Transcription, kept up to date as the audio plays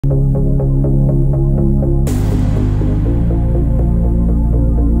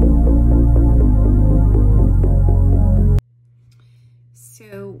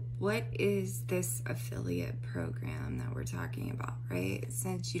So what is this affiliate program that we're talking about, right?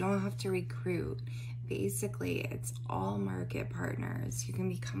 Since you don't have to recruit, basically it's all market partners. You can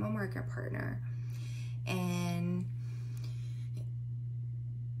become a market partner, and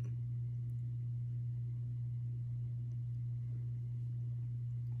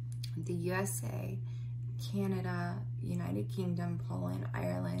the USA, Canada, United Kingdom, Poland,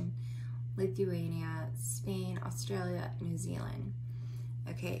 Ireland, Lithuania, Spain, Australia, New Zealand.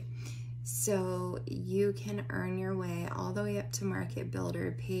 Okay, so you can earn your way all the way up to market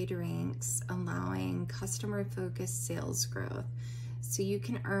builder paid ranks, allowing customer focused sales growth. So you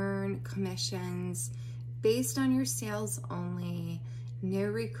can earn commissions based on your sales only, no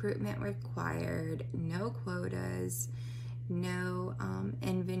recruitment required, no quotas, no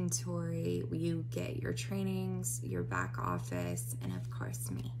inventory. You get your trainings, your back office, and of course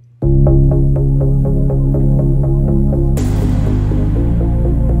me.